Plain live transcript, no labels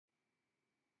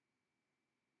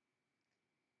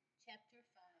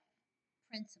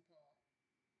Principal.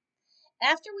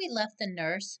 After we left the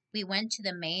nurse, we went to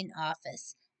the main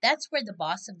office. That's where the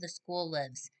boss of the school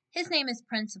lives. His name is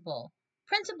Principal.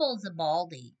 Principal is a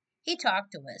baldy. He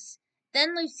talked to us.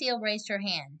 Then Lucille raised her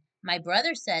hand. My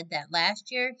brother said that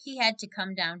last year he had to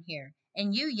come down here,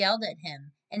 and you yelled at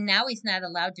him, and now he's not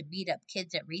allowed to beat up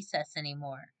kids at recess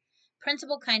anymore.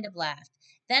 Principal kind of laughed.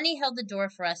 Then he held the door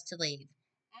for us to leave.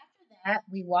 After that,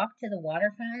 we walked to the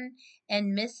water fountain,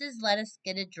 and Mrs. let us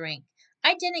get a drink.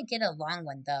 I didn't get a long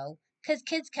one, though, 'cause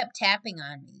kids kept tapping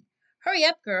on me. "Hurry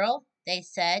up, girl," they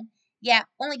said. "Yeah,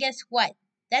 only guess what?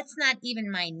 That's not even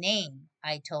my name,"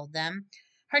 I told them.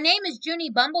 "Her name is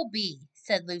Junie Bumblebee,"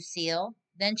 said Lucille.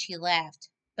 Then she laughed.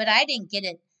 But I didn't get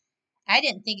it. I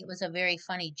didn't think it was a very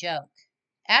funny joke.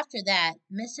 After that,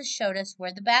 Mrs. showed us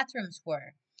where the bathrooms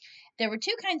were. There were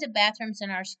two kinds of bathrooms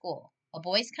in our school, a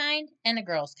boys' kind and a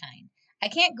girls' kind. I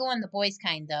can't go in the boys'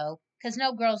 kind, though, 'cause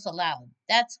no girls allowed.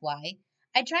 That's why.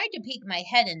 I tried to peek my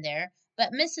head in there,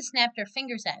 but Mrs. snapped her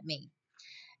fingers at me.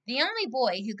 The only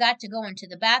boy who got to go into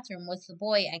the bathroom was the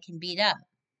boy I can beat up.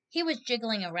 He was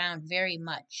jiggling around very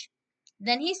much.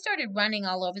 Then he started running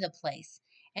all over the place,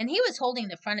 and he was holding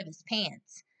the front of his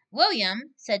pants.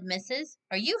 "William," said Mrs.,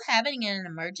 "are you having an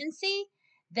emergency?"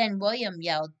 Then William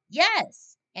yelled,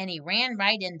 "Yes," and he ran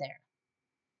right in there.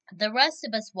 The rest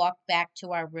of us walked back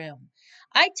to our room.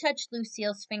 I touched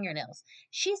Lucille's fingernails.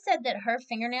 She said that her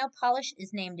fingernail polish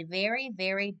is named Very,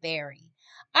 Very Berry.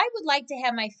 I would like to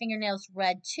have my fingernails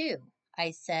red too,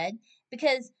 I said,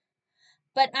 because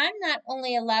but I'm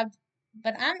only allowed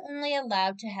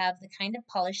to have the kind of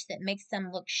polish that makes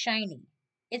them look shiny.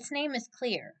 Its name is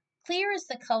clear. Clear is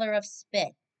the color of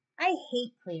spit. I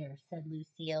hate clear, said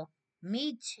Lucille.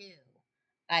 Me too,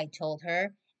 I told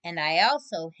her, and I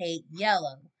also hate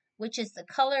yellow, which is the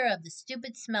color of the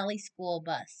stupid smelly school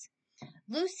bus.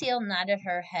 Lucille nodded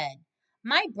her head.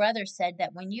 My brother said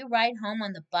that when you ride home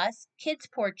on the bus, kids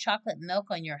pour chocolate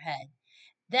milk on your head.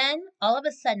 Then, all of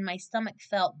a sudden, my stomach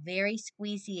felt very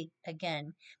squeezy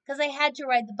again, 'cause I had to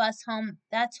ride the bus home,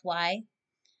 that's why.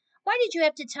 "Why did you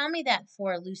have to tell me that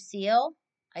for, Lucille?"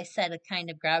 I said, a kind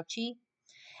of grouchy.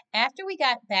 After we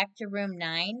got back to room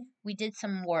 9, we did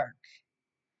some work.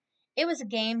 It was a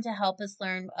game to help us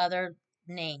learn other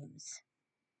names.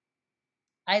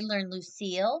 I learned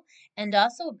Lucille, and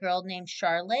also a girl named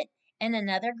Charlotte, and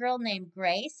another girl named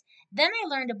Grace. Then I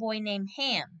learned a boy named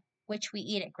Ham, which we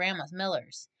eat at Grandma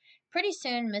Miller's. Pretty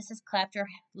soon, Mrs. clapped her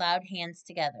loud hands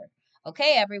together.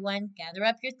 "Okay, everyone, gather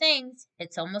up your things.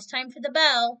 It's almost time for the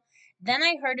bell." Then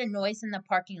I heard a noise in the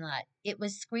parking lot. It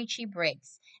was screechy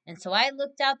brakes, and so I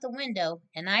looked out the window,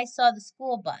 and I saw the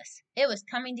school bus. It was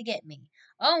coming to get me.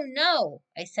 "Oh, no,"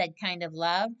 I said kind of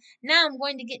loud. "Now I'm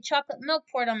going to get chocolate milk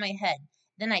poured on my head."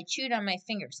 Then I chewed on my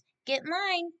fingers. Get in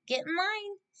line,"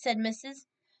 said Mrs.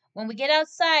 "When we get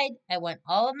outside, I want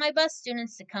all of my bus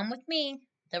students to come with me.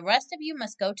 The rest of you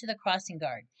must go to the crossing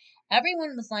guard."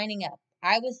 Everyone was lining up.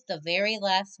 I was the very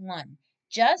last one.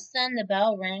 Just then the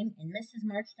bell rang and Mrs.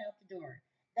 marched out the door.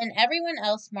 Then everyone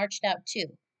else marched out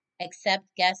too.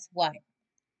 Except guess what?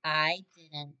 I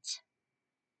didn't.